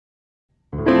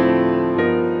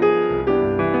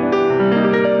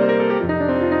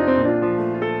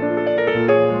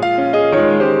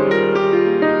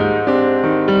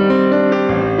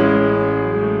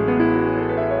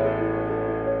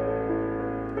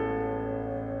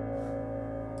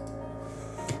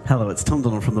Hello, it's Tom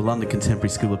Donald from the London Contemporary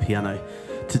School of Piano.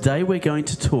 Today we're going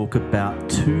to talk about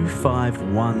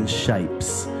 2-5-1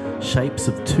 shapes. Shapes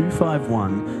of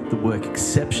 2-5-1 that work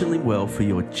exceptionally well for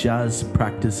your jazz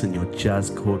practice and your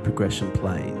jazz chord progression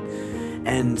playing.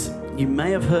 And you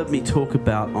may have heard me talk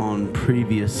about on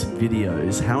previous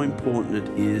videos how important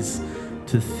it is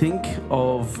to think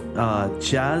of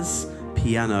jazz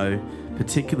piano,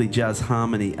 particularly jazz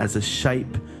harmony, as a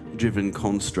shape-driven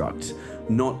construct,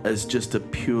 not as just a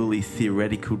purely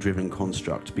theoretical driven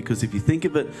construct. Because if you think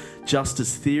of it just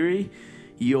as theory,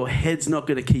 your head's not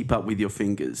going to keep up with your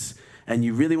fingers. And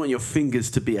you really want your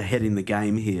fingers to be ahead in the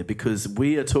game here, because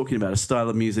we are talking about a style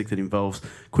of music that involves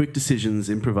quick decisions,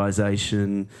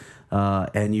 improvisation,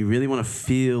 and you really want to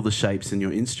feel the shapes in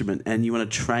your instrument, and you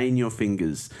want to train your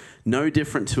fingers. No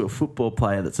different to a football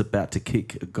player that's about to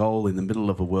kick a goal in the middle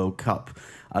of a World Cup.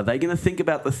 Are they going to think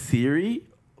about the theory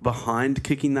behind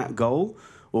kicking that goal,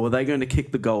 or are they going to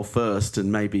kick the goal first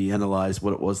and maybe analyse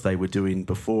what it was they were doing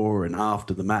before and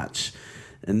after the match?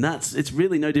 And it's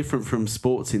really no different from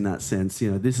sports in that sense.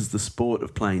 You know, this is the sport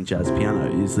of playing jazz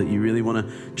piano, is that you really want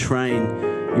to train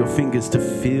your fingers to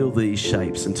feel these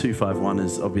shapes. And 2-5-1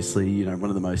 is obviously, you know,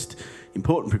 one of the most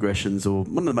important progressions, or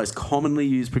one of the most commonly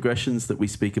used progressions that we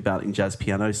speak about in jazz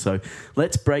piano. So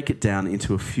let's break it down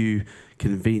into a few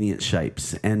convenient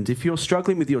shapes. And if you're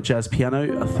struggling with your jazz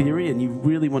piano theory and you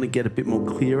really want to get a bit more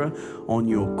clearer on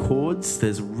your chords,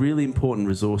 there's a really important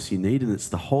resource you need, and it's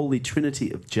the Holy Trinity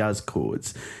of Jazz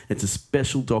Chords. It's a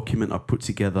special document I've put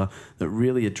together that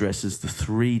really addresses the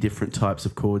 3 different types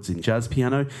of chords in jazz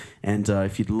piano. And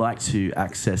if you'd like to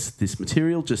access this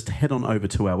material, just head on over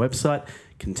to our website,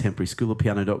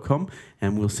 contemporaryschoolofpiano.com,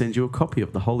 and we'll send you a copy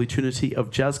of the Holy Trinity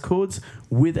of Jazz Chords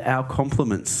with our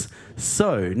compliments.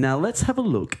 So now let's have a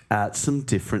look at some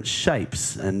different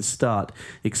shapes and start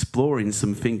exploring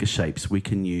some finger shapes we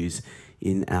can use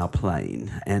in our playing.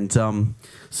 And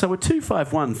so a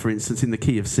 2-5-1, for instance, in the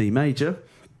key of C major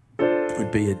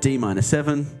would be a D minor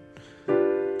 7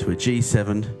 to a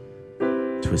G7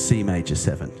 to a C major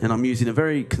 7. And I'm using a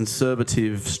very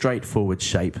conservative, straightforward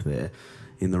shape there.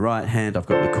 In the right hand, I've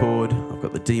got the chord, I've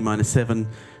got the D minor 7,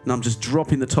 and I'm just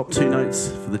dropping the top 2 notes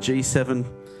for the G7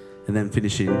 and then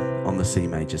finishing on the C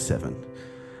major 7.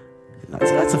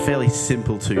 That's a fairly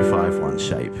simple 2-5-1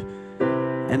 shape.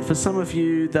 And for some of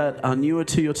you that are newer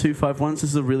to your 2-5-1s, this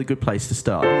is a really good place to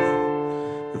start.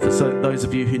 And for those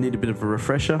of you who need a bit of a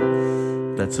refresher,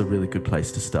 that's a really good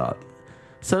place to start.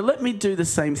 So let me do the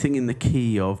same thing in the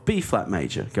key of B flat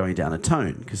major, going down a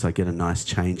tone, because I get a nice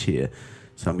change here.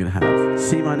 So I'm going to have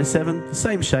C minor 7, the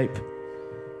same shape,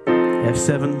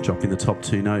 F7, dropping the top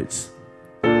 2 notes,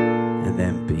 and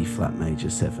then B flat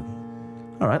major 7.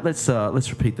 All right, let's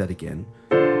repeat that again.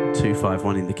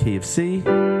 2-5-1 in the key of C,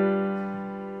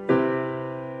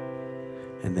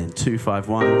 and then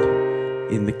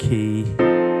 2-5-1 in the key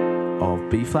of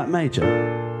B flat major.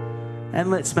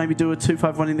 And let's maybe do a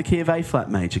 2-5-1 in the key of A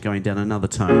flat major, going down another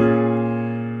tone.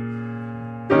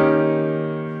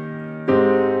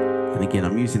 And again,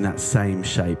 I'm using that same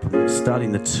shape. I'm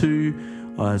starting the 2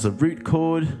 as a root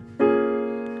chord,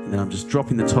 and then I'm just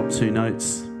dropping the top 2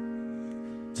 notes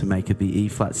to make it the E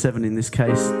flat 7 in this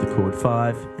case, the chord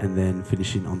 5, and then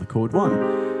finishing on the chord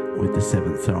 1 with the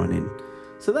 7th thrown in.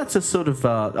 So that's a sort of,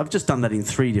 I've just done that in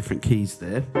 3 different keys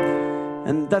there.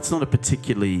 And that's not a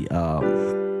particularly,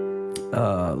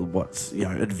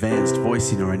 advanced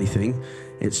voicing or anything.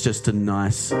 It's just a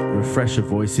nice refresher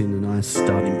voicing, a nice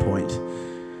starting point.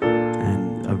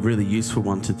 And a really useful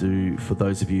one to do for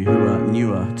those of you who are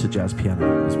newer to jazz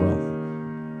piano as well.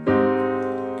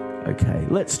 Okay,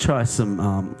 let's try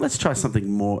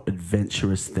something more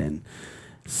adventurous then.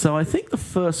 So I think the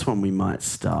first one we might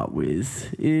start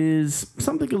with is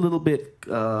something a little bit,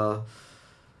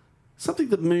 something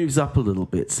that moves up a little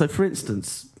bit. So for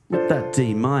instance, with that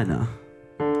D minor,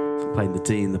 I'm playing the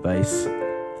D in the bass,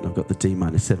 and I've got the D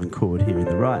minor 7 chord here in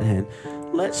the right hand.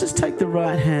 Let's just take the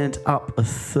right hand up a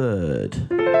third.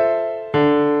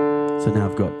 So now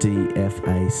I've got D, F,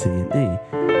 A, C, and E.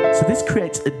 So this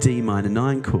creates a D minor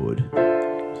 9 chord.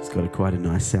 It's got quite a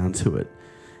nice sound to it.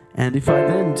 And if I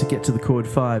then, to get to the chord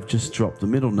 5, just drop the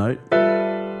middle note,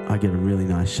 I get a really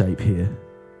nice shape here.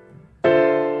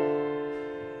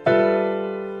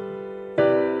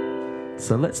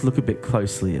 So let's look a bit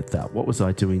closely at that. What was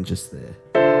I doing just there?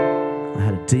 I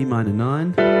had a D minor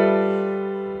 9.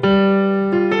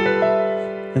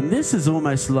 And this is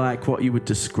almost like what you would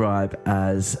describe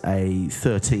as a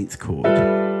 13th chord.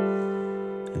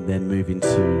 And then move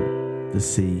into the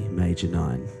C major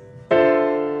 9.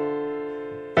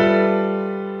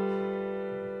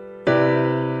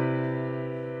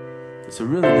 It's a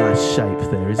really nice shape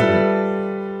there, isn't it?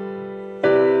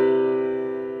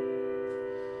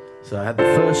 So I had the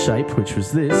first shape, which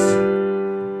was this,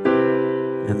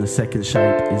 and the second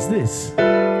shape is this.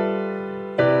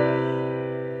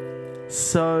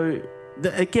 So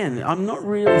again, I'm not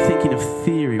really thinking of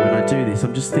theory when I do this.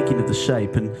 I'm just thinking of the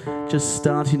shape, and just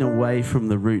starting away from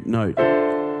the root note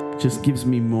just gives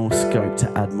me more scope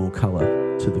to add more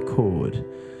colour to the chord.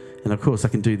 And of course I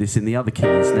can do this in the other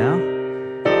keys now.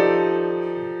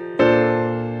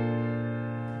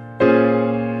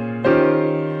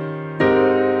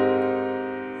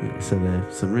 So there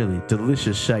are some really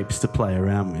delicious shapes to play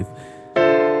around with.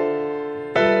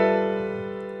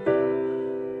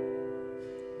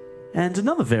 And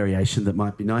another variation that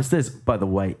might be nice, there's, by the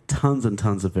way, tons and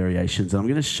tons of variations. And I'm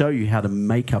going to show you how to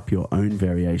make up your own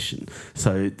variation.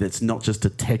 So that's not just a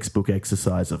textbook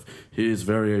exercise of here's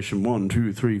variation 1,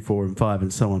 2, 3, 4, and 5,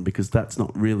 and so on, because that's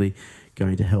not really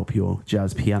going to help your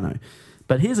jazz piano.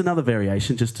 But here's another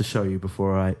variation just to show you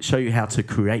before I show you how to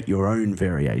create your own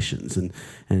variations and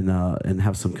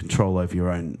have some control over your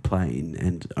own playing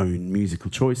and own musical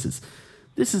choices.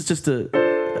 This is just a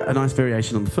nice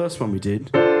variation on the first one we did.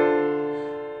 But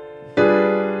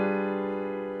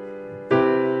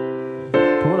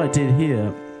what I did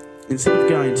here, instead of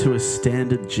going to a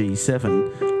standard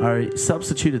G7, I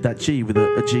substituted that G with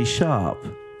a G sharp.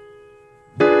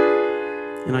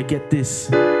 And I get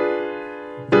this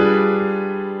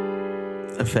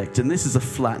effect, and this is a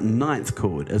flat ninth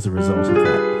chord as a result of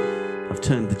that. I've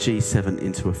turned the G7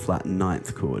 into a flat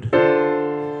ninth chord. That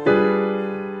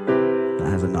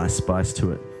has a nice spice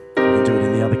to it. You can do it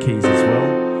in the other keys as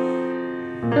well.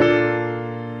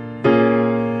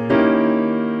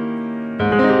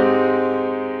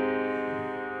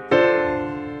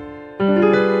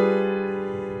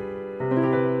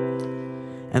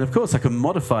 And of course I can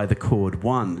modify the chord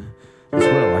 1 as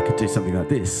well. I could do something like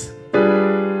this.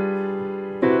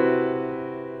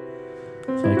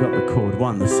 So I got the chord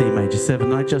 1, the C major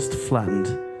 7, and I just flattened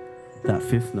that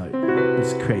 5th note.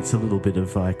 This creates a little bit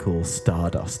of what I call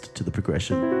stardust to the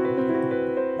progression.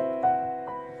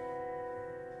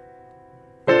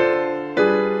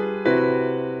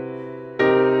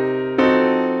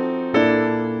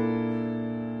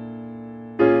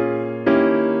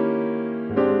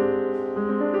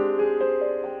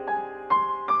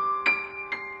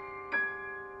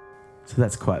 So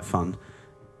that's quite fun.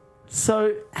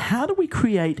 So how do we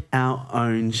create our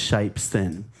own shapes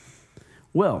then?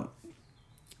 Well,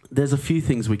 there's a few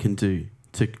things we can do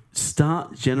to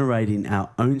start generating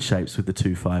our own shapes with the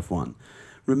 2-5-1.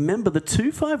 Remember, the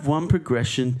 2-5-1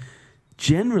 progression,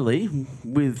 generally,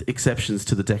 with exceptions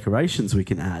to the decorations we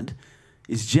can add,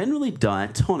 is generally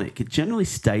diatonic. It generally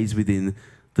stays within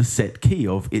the set key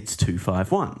of its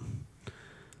 2-5-1.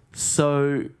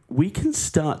 So we can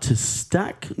start to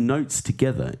stack notes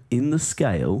together in the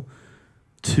scale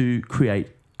to create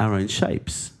our own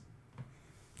shapes.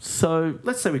 So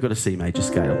let's say we've got a C major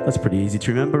scale. That's pretty easy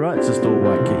to remember, right? It's just all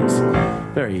white keys.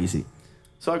 Very easy.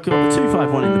 So I've got the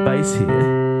 2-5-1 in the bass here,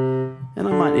 and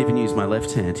I might even use my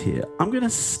left hand here. I'm going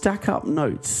to stack up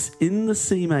notes in the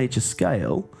C major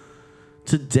scale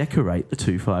to decorate the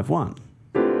 2-5-1.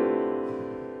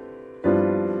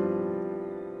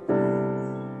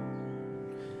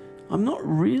 I'm not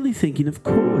really thinking of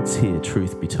chords here,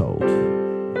 truth be told.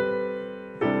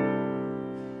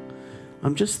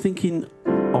 I'm just thinking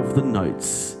of the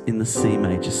notes in the C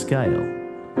major scale.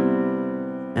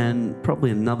 And probably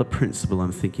another principle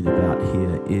I'm thinking about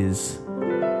here is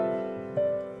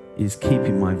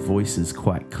keeping my voices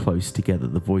quite close together,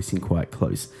 the voicing quite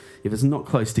close. If it's not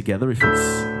close together, if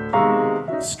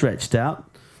it's stretched out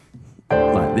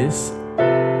like this,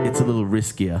 it's a little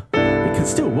riskier. It can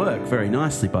still work very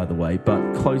nicely, by the way,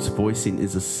 but close voicing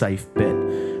is a safe bet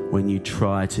when you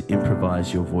try to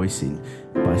improvise your voicing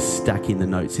by stacking the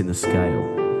notes in the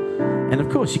scale. And of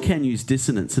course you can use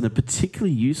dissonance, and a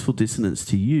particularly useful dissonance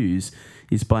to use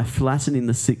is by flattening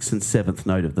the 6th and 7th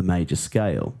note of the major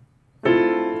scale.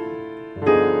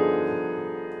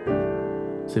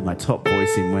 So my top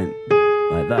voicing went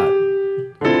like that.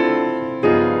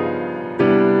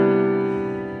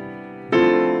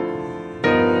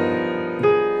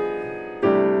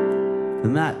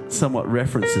 And that somewhat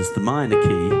references the minor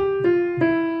key.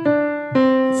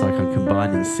 It's like I'm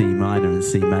combining C minor and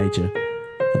C major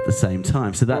at the same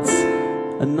time. So that's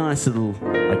a nice little,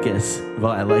 I guess,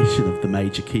 violation of the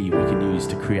major key we can use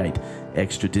to create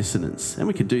extra dissonance. And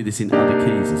we can do this in other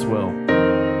keys as well.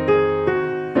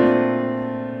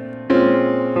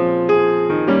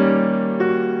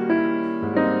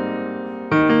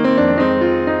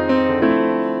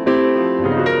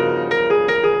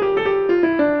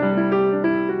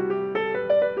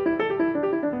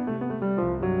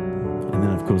 And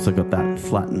then of course I got that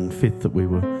flattened 5th that we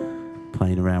were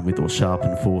playing around with, or sharp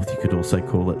and fourth, you could also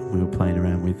call it, we were playing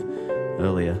around with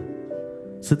earlier.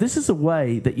 So this is a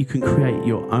way that you can create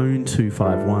your own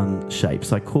 2-5-1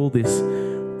 shapes. I call this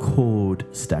chord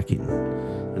stacking,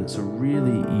 and it's a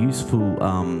really useful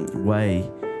way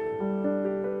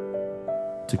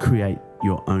to create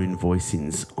your own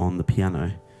voicings on the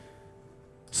piano.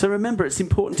 So remember, it's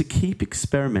important to keep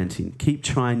experimenting, keep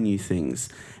trying new things.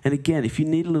 And again, if you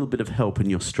need a little bit of help and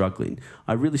you're struggling,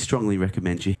 I really strongly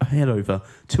recommend you head over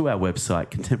to our website,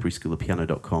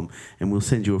 contemporaryschoolofpiano.com, and we'll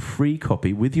send you a free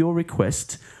copy with your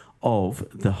request of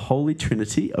the Holy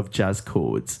Trinity of Jazz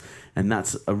Chords. And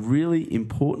that's a really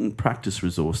important practice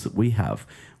resource that we have,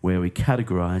 where we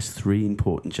categorize 3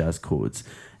 important jazz chords.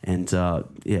 And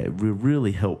it will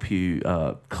really help you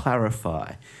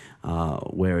clarify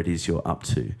where it is you're up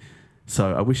to.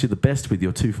 So I wish you the best with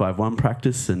your 2-5-1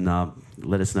 practice, and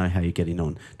let us know how you're getting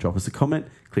on. Drop us a comment,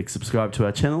 click subscribe to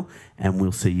our channel, and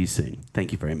we'll see you soon.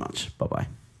 Thank you very much. Bye-bye.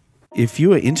 If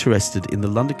you are interested in the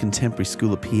London Contemporary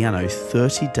School of Piano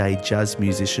 30-day jazz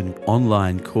musician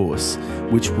online course,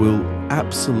 which will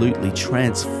absolutely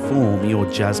transform your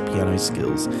jazz piano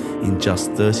skills in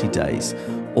just 30 days,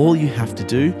 all you have to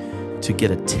do to get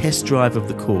a test drive of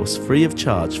the course free of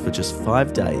charge for just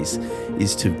 5 days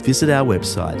is to visit our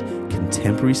website,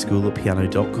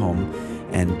 contemporaryschoolofpiano.com,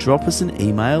 and drop us an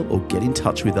email or get in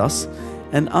touch with us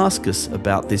and ask us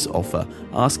about this offer.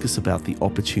 Ask us about the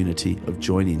opportunity of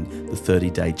joining the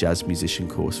 30-day jazz musician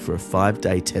course for a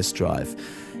 5-day test drive,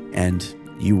 and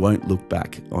you won't look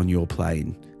back on your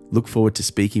playing. Look forward to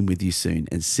speaking with you soon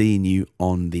and seeing you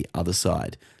on the other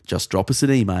side. Just drop us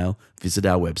an email, visit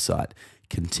our website,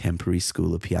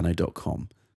 contemporaryschoolofpiano.com.